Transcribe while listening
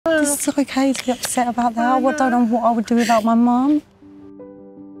It's okay to be upset about that. I don't know what I would do without my mum.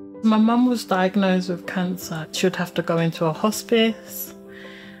 My mum was diagnosed with cancer. She would have to go into a hospice,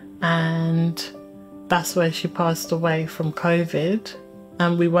 and that's where she passed away from COVID,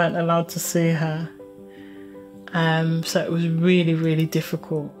 and we weren't allowed to see her. So it was really, really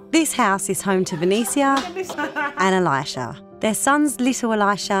difficult. This house is home to Venicia and Elisha. Their sons, little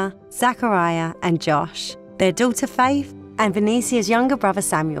Elisha, Zachariah and Josh. Their daughter Faith and Venicia's younger brother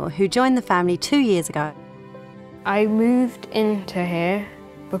Samuel, who joined the family 2 years ago. I moved into here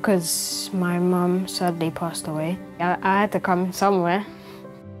because my mum sadly passed away. I had to come somewhere.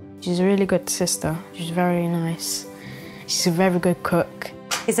 She's a really good sister. She's very nice. She's a very good cook.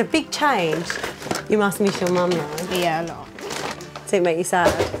 It's a big change. You must miss your mum now. Yeah, a lot. Does it make you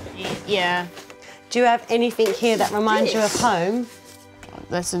sad? Yeah. Do you have anything here that reminds you of home?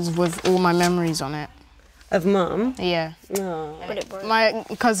 This is with all my memories on it. Of mum? Yeah. No. My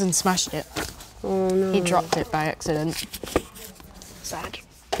cousin smashed it. Oh, no. He dropped it by accident. Sad.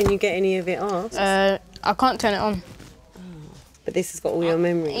 Can you get any of it off? I can't turn it on. But this has got all your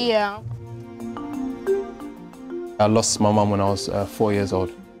memories. Yeah. I lost my mum when I was 4 years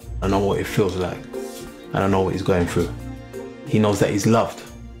old. I know what it feels like, and I know what he's going through. He knows that he's loved.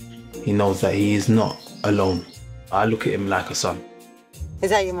 He knows that he is not alone. I look at him like a son.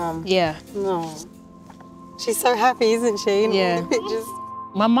 Is that your mum? Yeah. No. She's so happy, isn't she? Yeah. In all the pictures.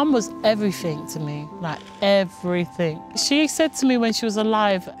 My mum was everything to me, like everything. She said to me when she was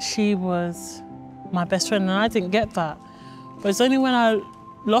alive, she was my best friend, and I didn't get that. But it's only when I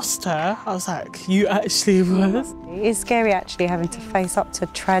lost her, I was like, you actually was. It's scary actually having to face up to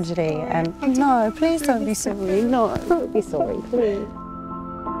tragedy and no, please don't be sorry. No, don't be sorry, please.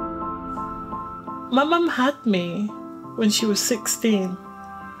 My mum had me when she was 16.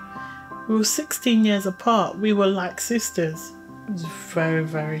 We were 16 years apart. We were like sisters. It was very,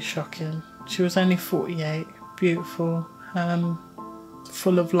 very shocking. She was only 48, beautiful,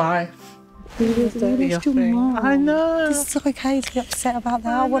 full of life. I know. It's okay to be upset about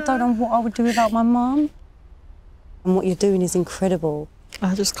that. I don't know what I would do without my mum. And what you're doing is incredible.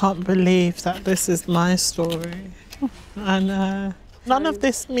 I just can't believe that this is my story. And none of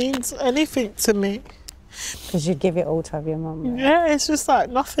this means anything to me. Because you'd give it all to have your mum. Right? Yeah, it's just like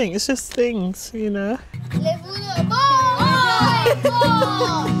nothing. It's just things, you know.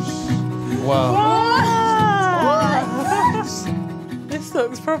 Wow. This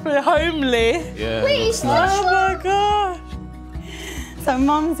looks properly homely. Yeah. It's nice. Oh my gosh. So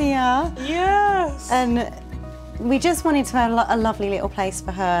mum's here. Yes. And we just wanted to have a lovely little place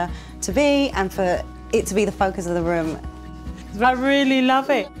for her to be and for it to be the focus of the room. I really love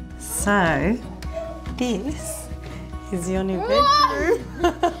it. So, this is your new bedroom.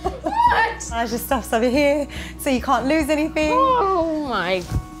 How's your stuff's over here, so you can't lose anything. Oh my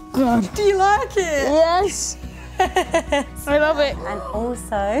God. Do you like it? Yes. I love it. And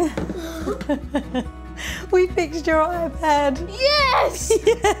also, we fixed your iPad. Yes.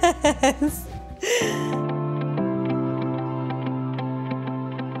 Yes.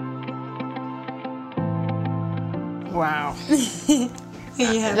 Wow.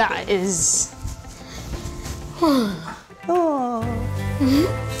 Yeah. That is. Oh.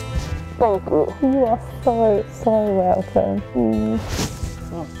 Thank you. You are so welcome.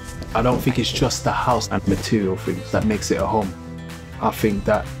 I don't think it's just the house and material things that makes it a home. I think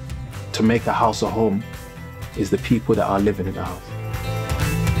that to make a house a home is the people that are living in the house.